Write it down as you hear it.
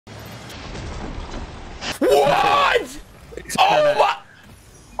Oh my!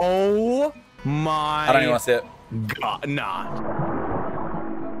 Oh my! I don't even want to see it. God, nah.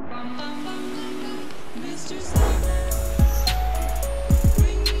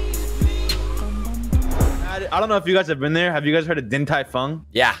 I don't know if you guys have been there. Have you guys heard of Din Tai Fung?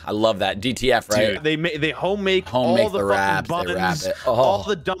 Yeah, I love that. DTF, right? Dude, they home make Home all make the the fucking wraps, buns, they wrap it. Oh. all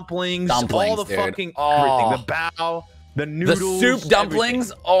the dumplings, all the dude. fucking Oh. everything. The bao, the noodles, The soup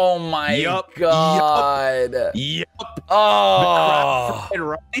dumplings. everything. Oh my god. Yup. Oh. The crab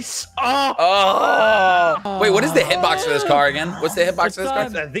fried rice. Oh. Oh. Wait, what is the hitbox for this car again? What's the hitbox for this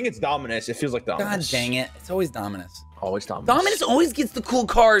car? I think it's Dominus. It feels like God Dominus. dang it. It's always Dominus. Always Dominus. Dominus always gets the cool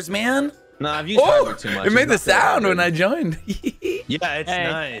cars, man. Nah, I've used Tiger too much. It made the It's not sound that when good. I joined. Yeah, it's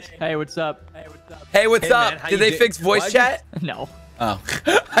nice. Hey, what's up? Hey, what's up? Hey, what's Hey, up? man, how Did you they doing? fix voice Why'd chat? No. Oh.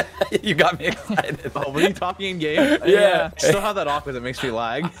 You got me excited. Oh, were you talking in game? Yeah. Still have that off because it makes me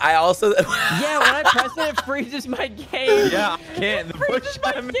lag. I also... Yeah, when I press it, it freezes my game. Yeah, I can't. The voice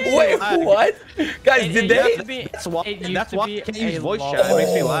chat makes me Wait, lag. what? Guys, did they... That's why I can't use voice long- chat. It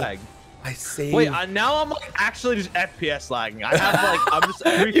makes me lag. I see. Wait, now I'm like actually just FPS lagging. I have like I'm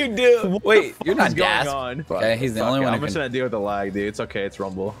just You do. Wait, you're not what's going gas. on? Okay, he's the Fuck only it, one I'm who just can... gonna deal with the lag, dude. It's okay. It's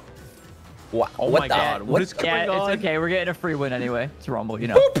Rumble. Wow. Oh what my the... god, what is going Yeah, on? it's okay. We're getting a free win anyway. It's Rumble, you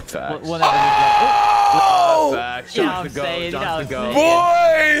know. Facts. We'll never lose that. Oh! Facts. You know John's what I'm the saying, go. you know John's the what I'm go.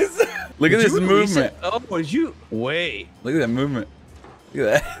 saying. Boys! Look at this movement. Oh, did you? Wait. Look at that movement. Look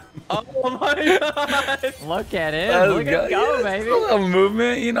at that. Oh my god. Look at it. Let's Look at it go, Yeah, baby. it's a little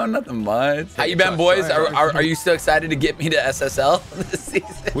movement, you know, nothing much. How you been, boys? Are you still excited to get me to SSL this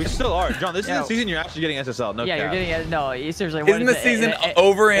season? We still are, John. This is Yeah. the season you're actually getting SSL. No Yeah, cap. you're getting it. No, you seriously. What Isn't is the it? season It-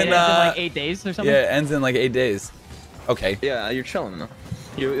 over it in ends like 8 days or something? Yeah, it ends in like 8 days. Okay. Yeah, you're chilling though.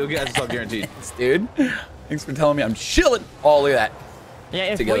 You'll get SSL guaranteed. Thanks, dude. Thanks for telling me I'm chilling. Oh, look at that.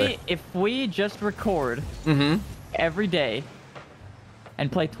 Yeah, Together. if we just record Mm-hmm. every day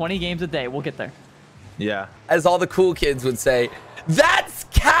and play 20 games a day, we'll get there. Yeah. As all the cool kids would say, that's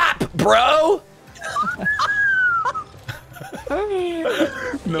cap, bro. No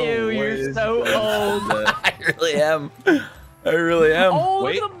Ew, you're ways. so old. I really am. I really am. Oh,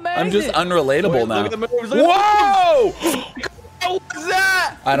 Wait, look at the I'm just magnet. unrelatable Wait, now. look at the moves, look at Whoa! What was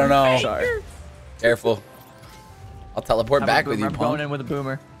that? I don't know. Sorry. Careful. I'll teleport I'm a back with boomer. you, I'm going punk. in with a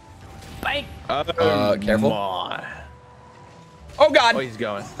boomer. Bang! Careful. My. Oh, God. Oh, he's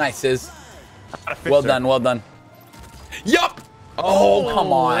going. Nice, Sizz. Gotta fix Well her. done, well done. Yup! Oh,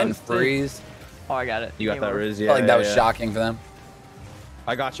 come on, that's it. freeze. Oh, I got it. You got Game that, over. Riz. I Yeah. felt like that was yeah. shocking for them.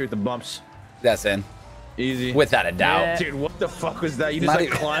 I got you with the bumps. That's in. Easy. Without a doubt. Yeah. Dude, what the fuck was that? You just Not like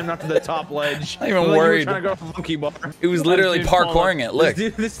even- climbed onto the top ledge. Not even Looked like worried. You were trying to go for monkey bar. It was literally dude, fall parkouring it. Look.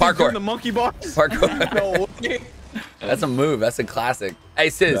 This dude's doing Parkour. the monkey bars. Parkour. No way. That's a move. That's a classic. Hey,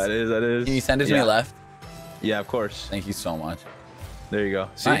 Sizz. That is. Can you send it to yeah. me left? Yeah, of course. Thank you so much. There you go.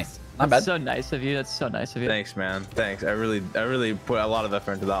 See? Nice. Not That's bad. so nice of you. That's so nice of you. Thanks, man. Thanks. I really put a lot of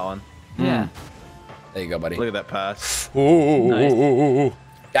effort into that one. Yeah. There you go, buddy. Look at that pass. Ooh.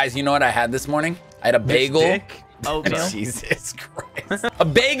 Guys, you know what I had this morning? I had a bagel. Dick. Oatmeal. Jesus Christ. A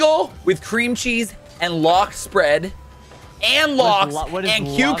bagel with cream cheese and lox spread and lox what is and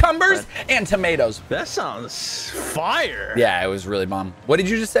lox cucumbers spread? and tomatoes. That sounds fire. Yeah, it was really bomb. What did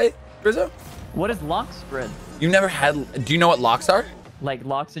you just say, Rizzo? What is lock spread? You never had... Do you know what locks are? Like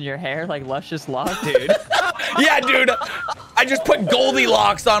locks in your hair? Like luscious locks? Dude. Yeah, dude. I just put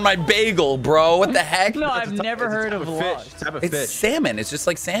Goldilocks on my bagel, bro. What the heck? No, I've never heard of Fish. locks. It's a type of It's fish. salmon. It's just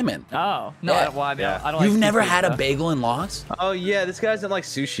like salmon. Oh. No, Yeah. well, I mean, Yeah. I don't like You've never seafood had a stuff. bagel and lox? Oh yeah, this guy doesn't like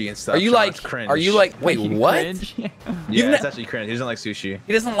sushi and stuff. Are you so like... it's cringe. Are you like... Wait, You what? cringe? Yeah, You've it's ne- actually cringe. He doesn't like sushi.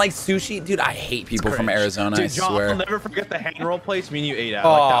 He doesn't like sushi? Dude, I hate people from Cringe. Arizona, Dude, I John, swear. I'll never forget the hand roll place me and you ate at. Oh,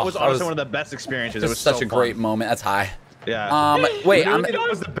 Like, that was that honestly was- one of the best experiences. It it was was such so a great fun. moment. That's high. Yeah. Wait, I'm... Literally, that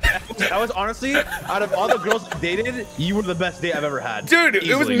was the best. That was honestly, out of all the girls I dated, you were the best date I've ever had. Dude, it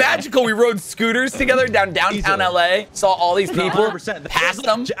was Easily. magical. We rode scooters together down downtown Easily. LA. Saw all these No, people. 100%. That Passed was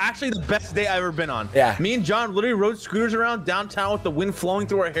them. Actually, the best day I've ever been on. Yeah. Me and John literally rode scooters around downtown with the wind flowing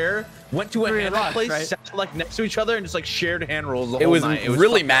through our hair. Went to a Three hand roll rocks, place, right? sat like next to each other, and just like shared hand rolls the It whole was night.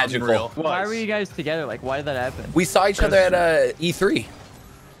 really fucking magical. unreal. Why Was. were you guys together? Like, why did that happen? We saw each other at E3.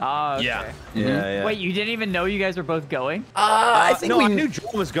 Oh, okay. Yeah. Yeah. Wait, you didn't even know you guys were both going? I think no, we I knew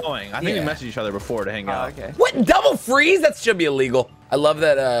Joel was going. I think Yeah. we messaged each other before to hang Oh, out. okay. What? Double freeze? That should be illegal. I love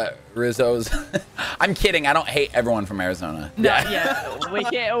that Rizzo's. I'm kidding. I don't hate everyone from Arizona. No, yeah, we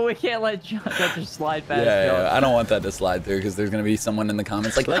can't let that just slide past. Yeah, I don't want that to slide through because there's gonna be someone in the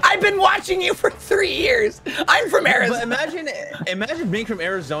comments like, I've been watching you for 3 years. I'm from Arizona. But imagine being from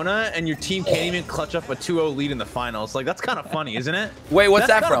Arizona and your team can't even clutch up a 2-0 lead in the finals. Like that's kind of funny, isn't it? Wait, what's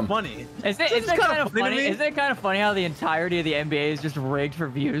that kinda from? Funny. Isn't it kind of funny? Isn't it kind of funny how the entirety of the NBA is just rigged for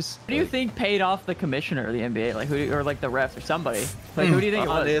views? Who do you think paid off the commissioner of the NBA, like who, or like the refs or somebody? Like who do you think it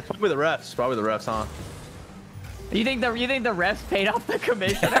was? It's probably the refs. Probably the refs, huh? You think the refs paid off the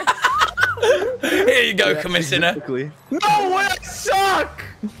commissioner? Here you go, commissioner. No way, I suck.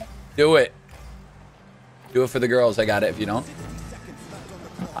 Do it. Do it for the girls. I got it if you don't.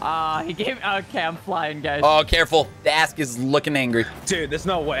 He gave. Okay, I'm flying, guys. Oh, careful. The ask is looking angry. Dude, there's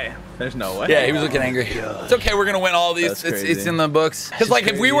no way. There's no way. Yeah, he was looking angry. It's okay. We're gonna win all these. It's in the books. Because like,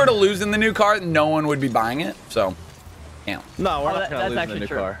 if we were to lose in the new car, no one would be buying it. So, yeah. No, we're not gonna lose in the new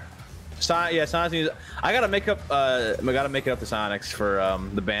car. Yeah, Sonics needs. I gotta make up. I gotta make it up to Sonics for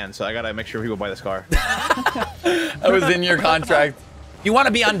the band. So I gotta make sure people buy this car. That was in your contract. You want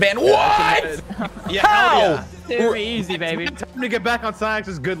to be unbanned? What? Yeah. How? Too easy, baby. Time to get back on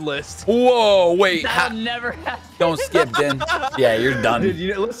Sonics' good list. Whoa, wait. That'll never happen. Don't skip, Din. Yeah, you're done.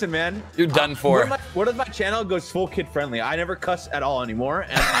 Dude, listen, man. You're done for. What if my channel goes full kid friendly? I never cuss at all anymore,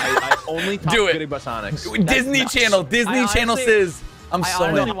 and I only talk good about Sonics. Disney Channel. Disney Channel says. I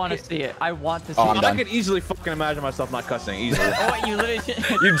honestly want to see it. I want to see it. I could easily fucking imagine myself not cussing easily. Oh, wait, you literally.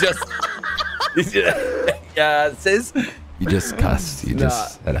 You just. Yeah, Sizz. You just cussed. You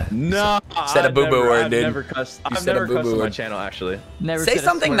just said a boo-boo word, dude. I've never cussed. I've never cussed on my channel, actually. Never say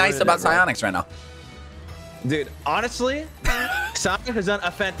something nice about Psyonix right now. Dude, honestly, Sonic has done a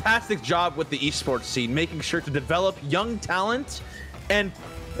fantastic job with the esports scene, making sure to develop young talent and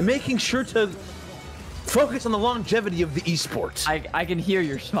making sure to focus on the longevity of the esports. I can hear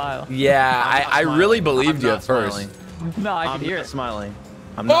your smile. Yeah, I really believed you at first. No, I can hear it. Smiling.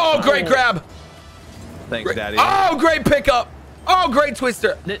 Oh, great grab. Thanks, Daddy. Oh, great pickup. Oh, great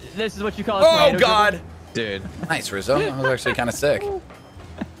twister. This is what you call a tornado God. Dude. Nice, Rizzo. That was actually kind of sick.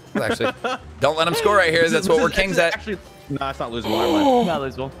 Actually, don't let him score right here. That's what we're kings at. Actually, no, it's not losable. Not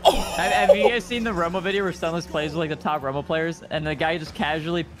losable. Have you guys seen the Romo video where Sunless plays with like the top Romo players, and the guy just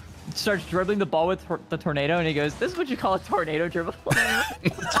casually starts dribbling the ball with the tornado, and he goes, "This is what you call a tornado dribble."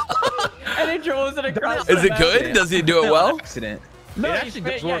 And he dribbles it across. Is it good? Does he do it well? Accident. No, it actually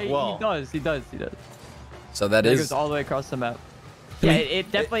does work well. He does. So that it is. goes all the way across the map. Yeah, it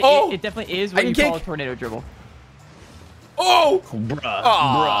definitely is what you call a tornado dribble. Oh,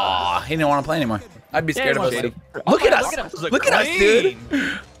 bruh. He didn't want to play anymore. I'd be scared of us. Look at us. Look at us, dude.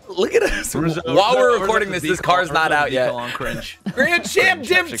 Look at us. While we're recording this car's not out yet. Grand Champ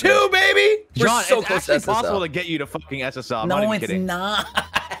Div 2, baby. John, so it's actually possible to get you to fucking SSL. No, it's not.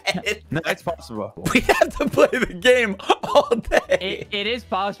 No, it's possible. We have to play the game all day. It is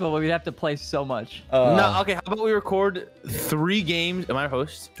possible, but we'd have to play so much. No, okay. How about we record 3 games? Am I a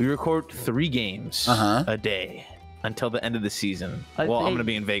host? We record 3me games a day until the end of the season. Well, I'm gonna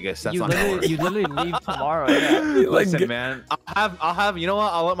be in Vegas. That's not gonna work. You literally leave tomorrow. Yeah. Listen, man. I'll have. You know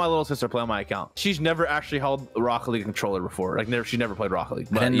what? I'll let my little sister play on my account. She's never actually held a Rocket League controller before. Like, she never played Rocket League.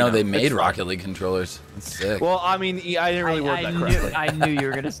 I didn't know they made Rocket League controllers. That's sick. Well, I mean, I didn't really word that correctly. I knew you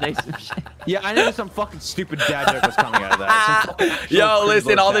were gonna say some shit. Yeah, I knew some fucking stupid dad joke was coming out of that. Yo,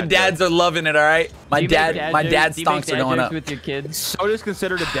 listen, all the dads are loving it. All right, my dad stonks are going up. With your kids. Soda's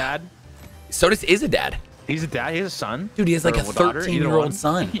considered a dad. Sodas is a dad. He's a dad. He has a son. Dude, he has like a 13-year-old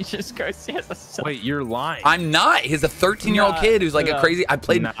son. He just goes, he has a son. Wait, you're lying. I'm not. He's a 13-year-old kid who's like a crazy. I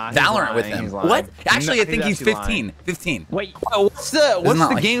played Valorant with him. What? Actually, I think he's 15. 15. Wait, what's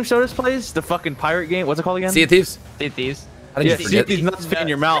the game Sodas plays? The fucking pirate game. What's it called again? Sea of Thieves. Sea of Thieves. How did you forget? Sea of Thieves. Not spit in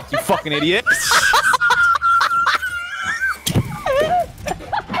your mouth, you fucking idiot.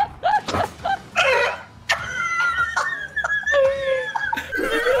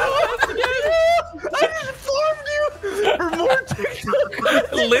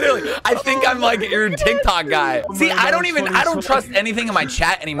 Literally, I think I'm like your TikTok guy. See, I don't trust anything in my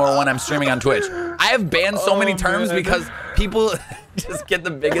chat anymore when I'm streaming on Twitch. I have banned so many terms because people just get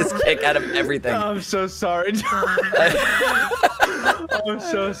the biggest kick out of everything. I'm so sorry. I'm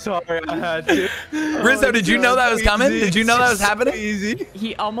so sorry I had to. Rizzo, did you know that was coming? Did you know that was happening? Easy.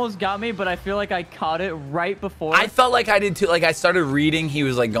 He almost got me, but I feel like I caught it right before. I felt like I did too. Like I started reading, he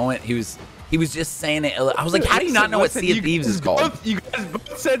was like going, he was just saying it. I was like, how do you not know what Sea of Thieves is called? You guys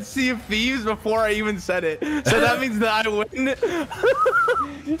both said Sea of Thieves before I even said it. So that means that I win.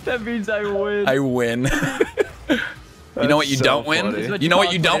 That means I win. I win. You know what you don't win? You know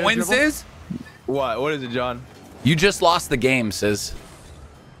what you don't win, Sizz? What? What is it, John? You just lost the game, Sizz.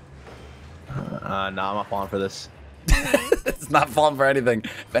 No, I'm not falling for this. It's not falling for anything.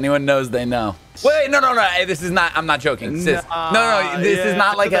 If anyone knows, they know. Wait, no. Hey, this is not. I'm not joking. Sis. No. This is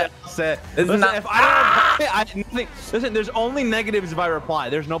not like a. This is not. If I listen, there's only negatives if I reply.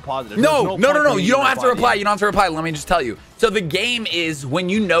 There's no positives. No. You don't have to reply. You don't have to reply. Let me just tell you. So the game is when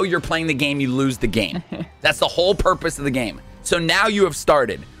you know you're playing the game, you lose the game. That's the whole purpose of the game. So now you have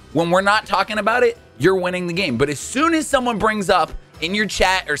started. When we're not talking about it, you're winning the game. But as soon as someone brings up in your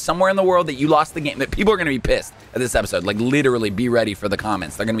chat or somewhere in the world that you lost the game, that people are going to be pissed at this episode. Like, literally, be ready for the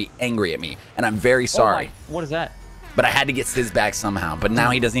comments. They're going to be angry at me, and I'm very sorry. What is that? But I had to get Sizz back somehow. But now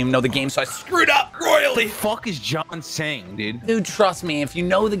he doesn't even know the game, so I screwed up royally. What the fuck is John saying, dude? Dude, trust me. If you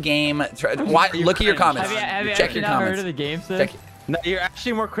know the game, look at your comments. Have you Check your not comments. heard of the game, Sid? No, you're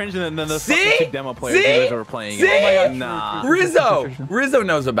actually more cringe than the See? fucking demo players that were playing. See? Oh my God, nah. Rizzo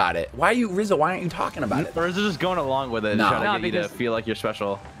knows about it. Why aren't you talking about it? Or is it just going along with it No. and trying to get you to feel like you're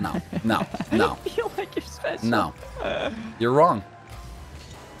special? No. I feel like you're special. No. You're wrong.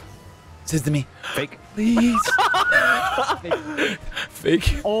 Says to me, Fake. please.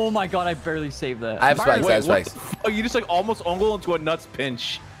 Fake. Oh my God, I barely saved that. I have spikes. Oh, you just like almost ungle into a nuts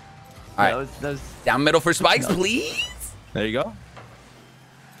pinch. All right. Down middle for spikes, please. There you go.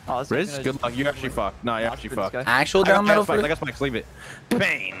 Oh, Riz, good luck. You actually fucked. No, you actually fucked. Actual down middle for. I got spikes. Leave it.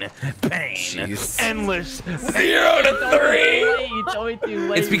 Pain. Jeez. Endless. 0 to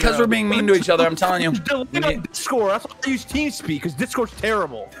 3. It's because we're being mean to each other. I'm telling you. Discord. That's why I use TeamSpeak because Discord's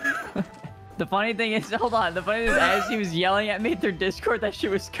terrible. The funny thing is, hold on. The funny thing is, as he was yelling at me through Discord, that shit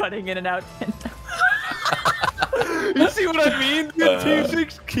was cutting in and out. You see what I mean?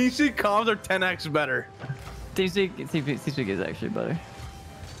 TeamSpeak comms are 10x better. TeamSpeak is actually better.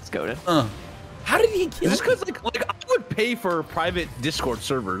 Let's go to. How did he kill? Just because like I would pay for private Discord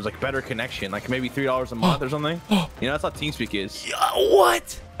servers, like better connection, like maybe $3 a month or something. You know, that's how TeamSpeak is.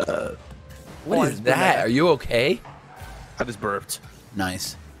 What? What is that? Are you okay? I just burped.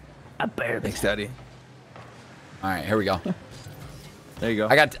 Nice. I burped. Thanks, Daddy. All right, here we go. There you go.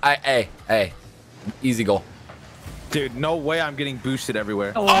 Hey, easy goal. Dude, no way I'm getting boosted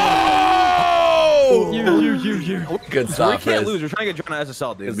everywhere. Oh! You. Good stuff. We can't lose. We're trying to get John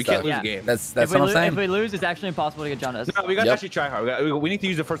SSL, dude. We can't lose the game. That's what I'm saying. If we lose, it's actually impossible to get John SSL. No, we got to actually try hard. We need to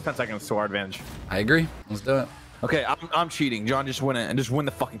use the first 10 seconds to our advantage. I agree. Let's do it. Okay, I'm cheating. John, just win it and just win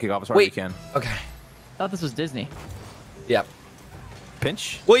the fucking kickoff as hard as you can. Okay. I thought this was Disney. Yep.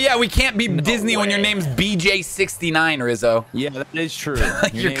 Pinch? Well, yeah, we can't be Disney when your name's BJ69, Rizzo. Yeah, that is true.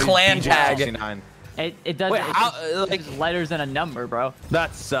 Your clan tag. It does. Wait, it's just letters and a number, bro.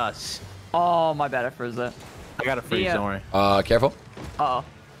 That's sus. Oh, my bad. I froze that. I got a freeze, don't worry. Careful. Uh-oh.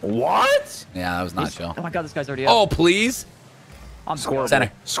 What? Yeah, that was not chill. Oh my God, this guy's already up. Oh, please. I'm scoreable.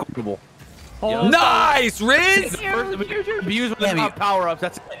 Center. Scoreable. Oh, nice, Riz! Abuse with power-ups.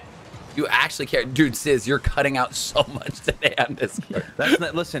 That's it. You actually care. Dude, Sizz, you're cutting out so much today on Discord. That's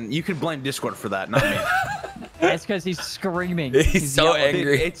not, listen, you can blame Discord for that, not me. It's because he's screaming. He's so yelling.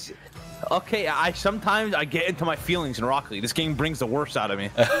 angry. It's okay. Sometimes I get into my feelings in Rocket League. This game brings the worst out of me.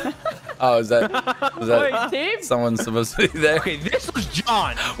 Oh, was that Wait, team? someone supposed to be there? Okay, this was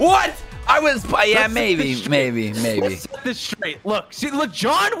John. What? I was. Yeah, maybe. Let's set this straight. Look,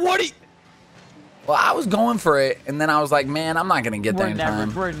 John. What? Well, I was going for it, and then I was like, man, I'm not gonna get there in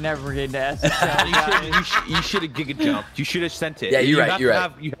time. We're never getting to SSL. You should have giga jumped. You should have sent it. Yeah, you're right. You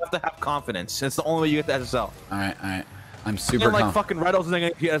have to have confidence. It's the only way you get to SSL. All right. I'm super Like confident. fucking Red Oaks isn't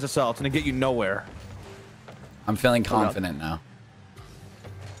gonna get SSL. It's gonna get you nowhere. I'm feeling confident now.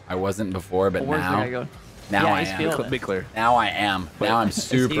 I wasn't before, but Where's the guy now going? I he's am. feeling it. Be clear. Now I am. Now I'm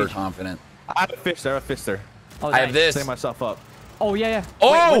super confident. I have a fish there. Oh, I have this. Setting myself up. Oh, yeah.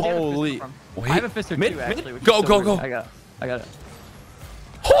 Oh! Holy. I have a fister too, actually. which Go, is so go, weird. go. I got it.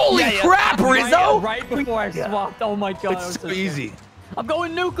 Holy crap, Rizzo! Right before I swapped. Oh my God. It's so easy. I'm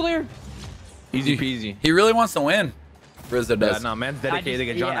going nuclear. Easy peasy. He really wants to win. Rizzo does. Yeah, no, man's dedicated to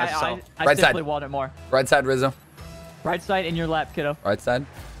get John SSL. I Right simply side. want it more. Right side, Rizzo. Right side in your lap, kiddo. Right side.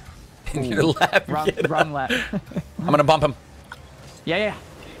 In your lap. Wrong lap. I'm gonna bump him. Yeah.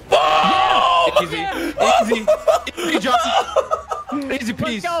 Oh! Easy, John. Easy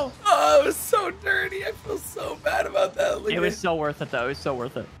peasy. Let's go. Oh, it was so dirty. I feel so bad about that. It was so worth it, though. It was so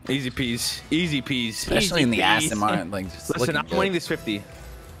worth it. Easy peas. Easy peas. Especially in the ass and mine. Like, just Listen, I'm good. winning this 50.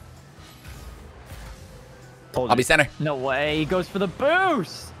 I'll be center. No way. He goes for the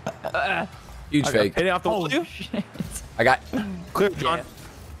boost. Huge fake. Hitting off the wall. Oh, shit. I got. Clear, John. Yeah.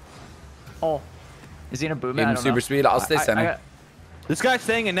 Oh. Is he in a boom? Give him super speed. I'll stay center. This guy's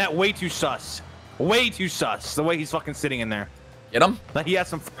staying in net way too sus. Way too sus. The way he's fucking sitting in there. Get him. Like he has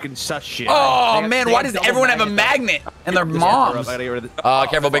some fucking sus shit. Oh man, why does everyone have a magnet and their moms?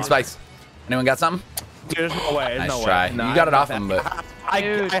 Careful, big spikes. Anyone got something? Dude, there's no way. There's Nice no try. way. No, You got it off him, but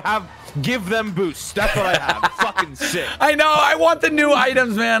I have give them boosts. That's what I have. Fucking sick. I know. I want the new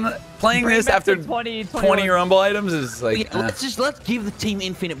items, man. Playing Bring this back after the 20 Rumble items is like. Let's give the team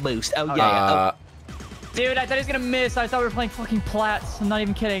infinite boost. Oh yeah. Dude, I thought he was gonna miss. I thought we were playing fucking plats. I'm not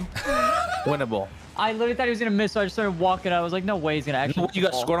even kidding. Winnable. I literally thought he was gonna miss, so I just started walking. I was like, no way he's gonna actually. You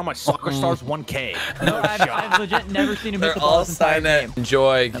got scored on my Soccer Stars 1K. No I've legit never seen him hit They're the ball all this entire game.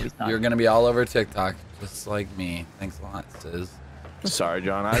 Enjoy. You're gonna be all over TikTok, just like me. Thanks a lot, Sizz. Sorry,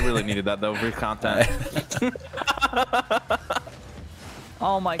 John. I really needed that though for content.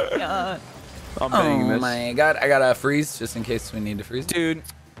 Oh my god. I'm Oh paying this. my god! I got a freeze just in case we need to freeze. Dude.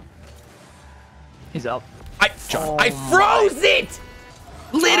 He's up. I froze it.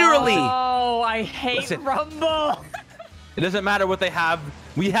 Literally. Oh, I hate Listen. Rumble. It doesn't matter what they have.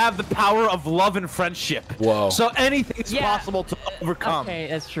 We have the power of love and friendship. Whoa. So anything's Yeah. possible to overcome. Okay,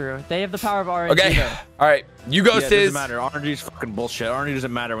 that's true. They have the power of RNG. Okay. though. All right. You go, Yeah, it Sizz. doesn't matter. RNG is fucking bullshit. RNG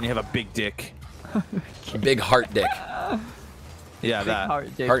doesn't matter when you have a big dick. Big heart dick. Yeah, Big that. heart,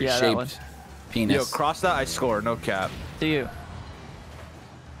 dude. Yeah, that one. Heart-shaped penis. Yo, cross that. I score. No cap. Do you?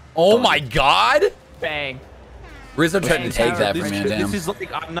 Oh my god. Bang. Rizzo tried to Bang, take power. that This, from me. this Damn. is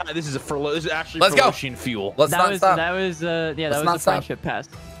like I'm not. This is a furlough. This is actually Let's go. Ferocian fuel. Let's not stop. That was yeah, Let's that not was the stop. friendship pass.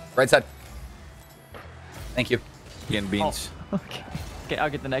 Right side. Thank you. Getting beans. Okay. Okay, I'll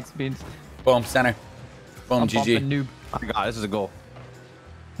get the next beans. Boom. Center. Boom. I'm GG. bumping noob. I got it. This is a goal.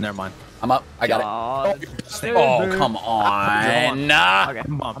 Never mind. I'm up. I got it. Oh, come on. Nah. Okay,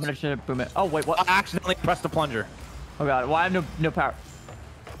 I'm gonna try to boom it. Oh wait, what? I accidentally pressed the plunger. Oh god, well I have no power.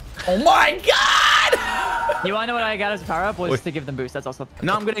 Oh my god. You wanna know what I got as a power up? Was to give them boost. That's also.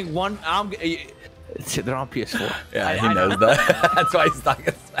 Now I'm getting one. They're on PS4. Yeah, he knows that. That's why he's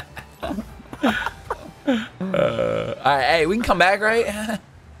talking smack. All right, hey, we can come back, right?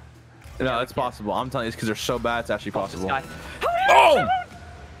 No, it's possible. I'm telling you, it's because they're so bad. It's actually possible. Boom!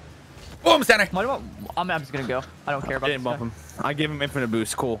 Boom, center. What about? I'm just gonna go. I don't care I about didn't this bump him. I gave him infinite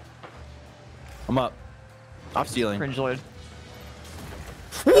boost. Cool. I'm up. I'm stealing. Cringe Lloyd.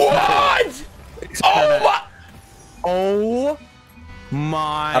 What? Oh my! Oh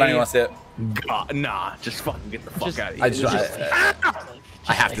my! I don't even want to see it. God, nah, just fucking get the fuck Just- out of here.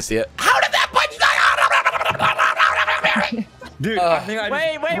 I have to see it. How did that punch? Dude, I think I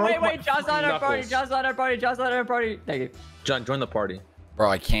Wait! broke my John's on our party. knuckles. John's on our party. John's on our party. Thank you. John, join the party. Bro,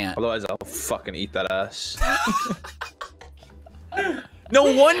 I can't. Otherwise, I'll fucking eat that ass. No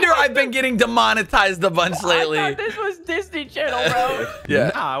wonder I've been getting demonetized a bunch lately. I thought this was Disney Channel, bro.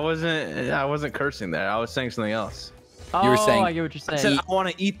 Yeah. Nah, I wasn't cursing there. I was saying something else. Oh, were saying- I get what you're I saying. said I want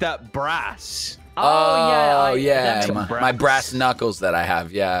to eat that brass. Oh, yeah. that makes- My brass knuckles that I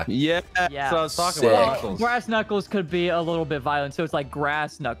have. Yeah. Yeah, Yeah. that's what I was talking Sick. about. Well, Knuckles. brass knuckles could be a little bit violent, so it's like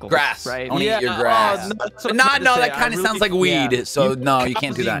grass knuckles. Grass. right? I want to eat your Yeah, grass. no, that's what I was No, about to no, say. that I kind of really- sounds like weed. Yeah. So no, you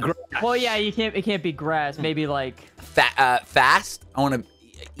can't do that. Well, yeah, you can't. It can't be grass. Maybe like Fast. I want to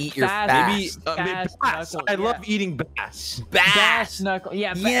eat your Fast. fast. Maybe Bass bass. knuckles, I yeah. love eating bass. bass knuckle.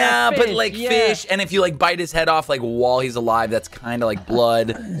 Yeah. Yeah, but like yeah. fish, and if you like bite his head off like while he's alive, that's kind of like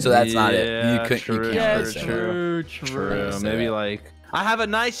blood. So that's not it. Yeah, You can't Yeah, really say. true. True. Maybe like I have a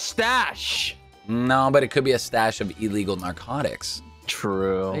nice stash. No, but it could be a stash of illegal narcotics.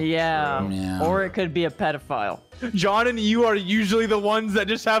 True. Yeah. Yeah. Or it could be a pedophile. John and you are usually the ones that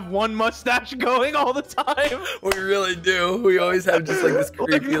just have one mustache going all the time. We really do. We always have just like this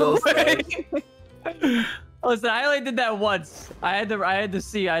creepy little stash. Listen, I only did that once. I had to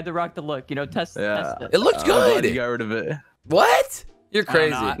see. I had to rock the look. You know, test it. It looked good. You got rid of it. What? You're I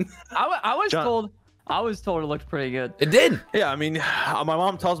don't crazy. know. I was John. told. I was told it looked pretty good. It did. Yeah, I mean, my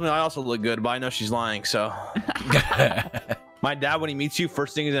mom tells me I also look good, but I know she's lying. So, my dad, when he meets you,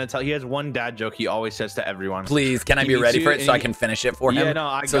 first thing he's gonna tell. He has one dad joke he always says to everyone. Please, can I He be meets ready you for it and so I he- can finish it for him? Yeah, no,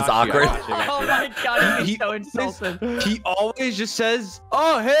 I so it's got you, I awkward. got you, I got Oh you. my god, he's so always- insulted. He always just says,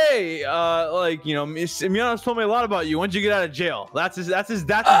 "Oh, hey, like you know, Miano's told me a lot about you. When'd you get out of jail?" That's his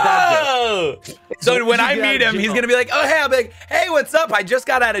dad joke. Oh! So when you I get out meet of him, he's jail? gonna be like, "Oh, hey," I'll be like, "Hey, what's up? I just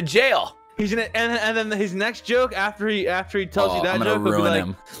got out of jail." He's gonna and then his next joke after he tells you that I'm gonna joke, he'll be ruin like,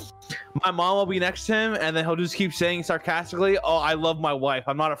 him. my mom will be next to him, and then he'll just keep saying sarcastically, "Oh, I love my wife.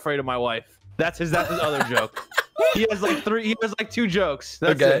 I'm not afraid of my wife." That's his other joke. He has like three. He has like two jokes.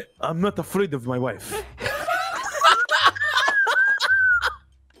 That's Okay. it. I'm not afraid of my wife.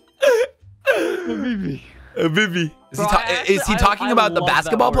 Vivi. Is Bro, he talking about the love that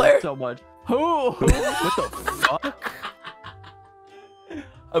basketball word player? so much. Who? What the fuck?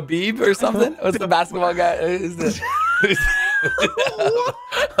 Habib or something? What's the basketball guy? Is this?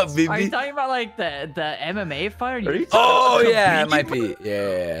 Are you talking about like the MMA fighter? Oh yeah, it might be.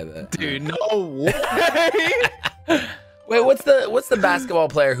 Yeah. Dude, no way. Wait, what's the basketball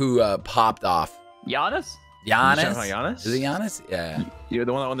player who popped off? Giannis? Giannis? Is it Giannis? Yeah. You're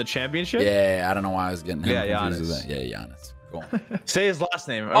the one that won the championship? Yeah, I don't know why I was getting him. Yeah, Giannis. Yeah, Giannis. Cool. Say his last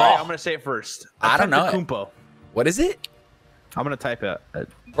name. All right, I'm gonna say it first. I don't know. Kumpo. What is it? I'm gonna type it.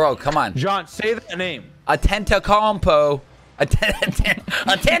 Bro, come on. John, say that name. Atentacumpo.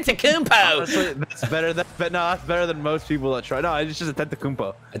 Atentacumpo. Honestly, that's better than that's better than most people that try. No, it's just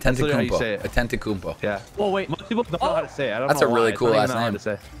Atentacumpo. That's literally how you say it. Atentacumpo. Yeah. Well, wait. Most people don't know how to say it. I don't That's know a really why. cool it's not last even that hard name. to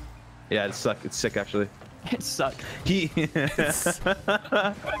say. Yeah, it's suck. It's sick actually. It sucked.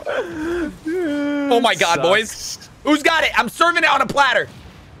 Oh my God, boys. Who's got it? I'm serving it on a platter.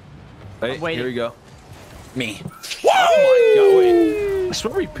 Hey, here we go. Me. Oh my God, wait. I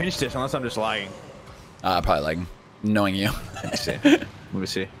swear we pinched this unless I'm just lagging. Probably like knowing you. Let me see. Let me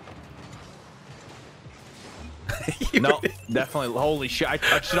see. No, definitely. Holy shit. I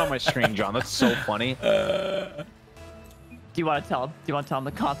touched it on my screen, John. That's so funny. Do you want to tell him? Do you want to tell him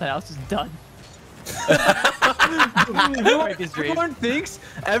the content house is done?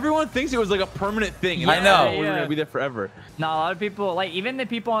 Everyone thinks it was like a permanent thing. I know. We're gonna be there forever. No, a lot of people, like even the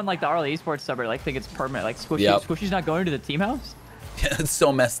people on like the Arla Esports subreddit, like think it's permanent. Like Squishy's not going to the team house. It's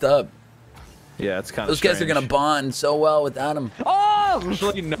so messed up. Yeah, it's kind of. Those guys are gonna bond so well without him. Oh!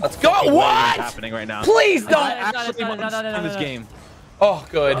 Actually, no. Let's go. What? Happening right now? Please don't. Actually, in this game. Oh,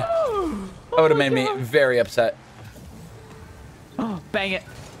 good. That would have made me very upset. Bang it.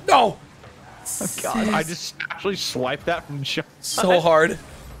 No. Oh, God. I just actually swiped that from John. So hard.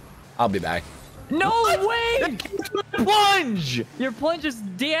 I'll be back. No way! Plunge! Your plunge is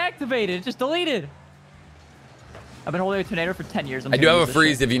deactivated. Just deleted. I've been holding a tornado for 10 years. I do have a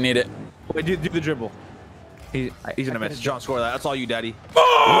freeze if you need it. Wait, do the dribble. He's gonna miss. John, score that. That's all you, daddy.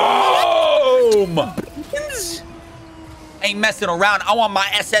 Boom! Ain't messing around. I want my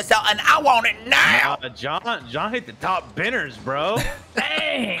SSL and I want it now. John hit the top binners, bro.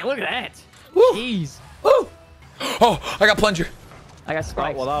 Dang! Look at that. Woo. Jeez. Woo. Oh, I got plunger. I got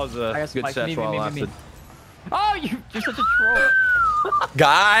spikes. Well, that was a good set while it lasted. Oh, you're such a troll.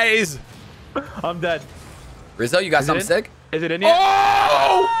 Guys. I'm dead. Rizzo, you got something sick? Is it in yet?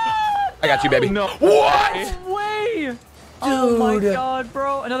 Oh! I got you, baby. No. What? No way. Oh my God,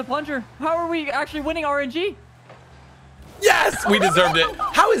 bro. Another plunger. How are we actually winning RNG? Yes, we deserved it.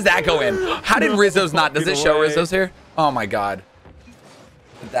 How is that going? How did Rizzo's not? Does it show Rizzo's here? Oh my God.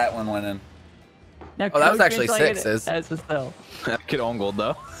 That one went in. Now, oh, that was actually 6, Sizz. That kid on gold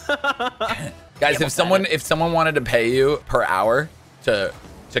though. Guys, if someone wanted to pay you per hour to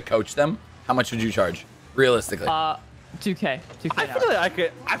coach them, how much would you charge? Realistically. 2K.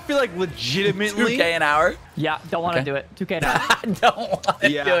 2K I feel like legitimately 2K an hour? Yeah, don't want to do it. 2K an hour. Don't want to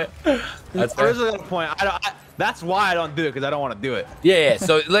do it. That's fair. There's a point. That's why I don't do it, because I don't want to do it. Yeah.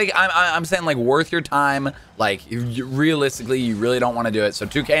 So like I'm saying, like, worth your time. Like, realistically, you really don't want to do it. So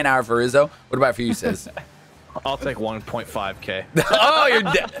 2K an hour for Rizzo. What about for you, Sizz? I'll take 1.5K. Oh,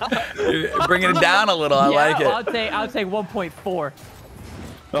 you're bringing it down a little. I like it. I'll take 1.4.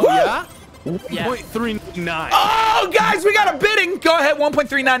 Oh yeah. Yeah. 1.39. Oh, guys, we got a bidding. Go ahead,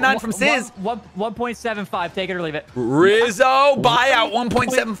 1.399 from Sizz. 1.75. Take it or leave it. Rizzo, buyout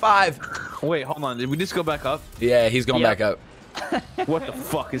 1.75. Wait, hold on. Did we just go back up? Yeah, he's going back up. What the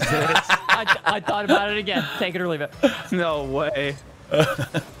fuck is this? I thought about it again. Take it or leave it. No way.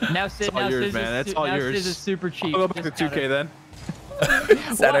 Now Sizz, all yours, man. That's all yours. Sizz is super cheap. I'll go back to 2K then.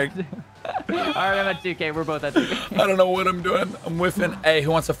 Cedric. All right, I'm at 2K. We're both at 2K. I don't know what I'm doing. I'm whiffing. Hey, who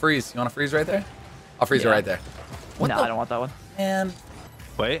wants a freeze? You want a freeze right there? I'll freeze it right there. No, I don't want that one. Man.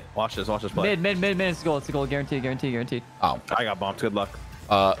 Wait, watch this play. Mid, it's a goal. It's a goal. Guaranteed. Oh, I got bumped. Good luck.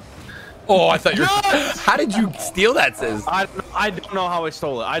 Oh, I thought you were. How did you steal that, Sizz? I don't know how I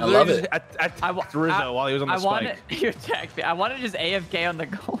stole it. I love literally it. I tapped Rizzo while he was on the spike. You attacked me. I wanted to just AFK on the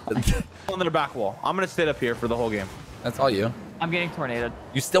goal. On the back wall. I'm gonna stay up here for the whole game. That's all you. I'm getting tornadoed.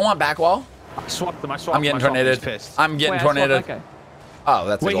 You still want back wall? I swapped them. I'm getting tornadoed. Pissed. I'm getting tornadoed. Oh,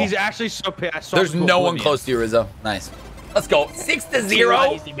 that's a goal. He's actually so pissed. There's no one close to you, Rizzo. Nice. Let's go.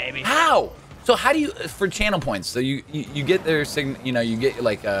 6-0. Easy, baby. How? So how do you for channel points? So you get their you get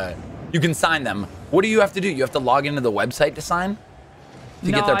like you can sign them. What do you have to do? You have to log into the website to sign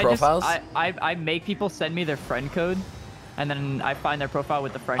to get their profiles? I make people send me their friend code, and then I find their profile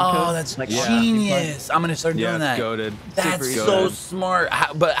with the friend code. Oh, that's genius! I'm gonna start doing that. Goated. That's so smart.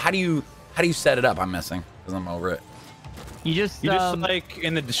 But how do you set it up? I'm missing because I'm over it. You just like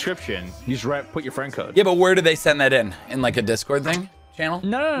in the description. You just put your friend code. Yeah, but where do they send that in? In like a Discord thing? channel?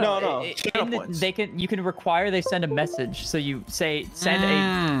 No. Channel points. You can require they send a message. So you say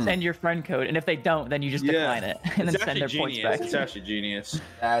send your friend code, and if they don't, then you just decline it and then send their points back. It's actually genius.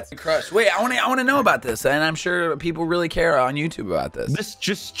 That's a crush. Wait, I want to know about this, and I'm sure people really care on YouTube about this. This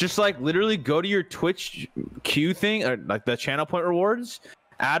just like literally go to your Twitch queue thing or like the channel point rewards,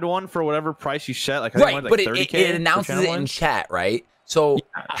 add one for whatever price you set. Like right, but it announces it in chat, right? So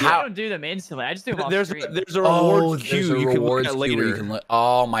I don't do them instantly. I just do them off screen. There's a rewards queue you can look at later.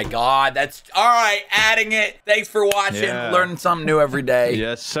 Oh my god, that's all right. Adding it. Thanks for watching. Learning something new every day.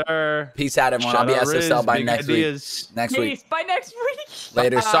 Yes, sir. Peace out, everyone. I'll be SSL by next week. By next week.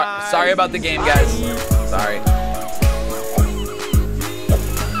 Later. Sorry about the game, guys. Sorry.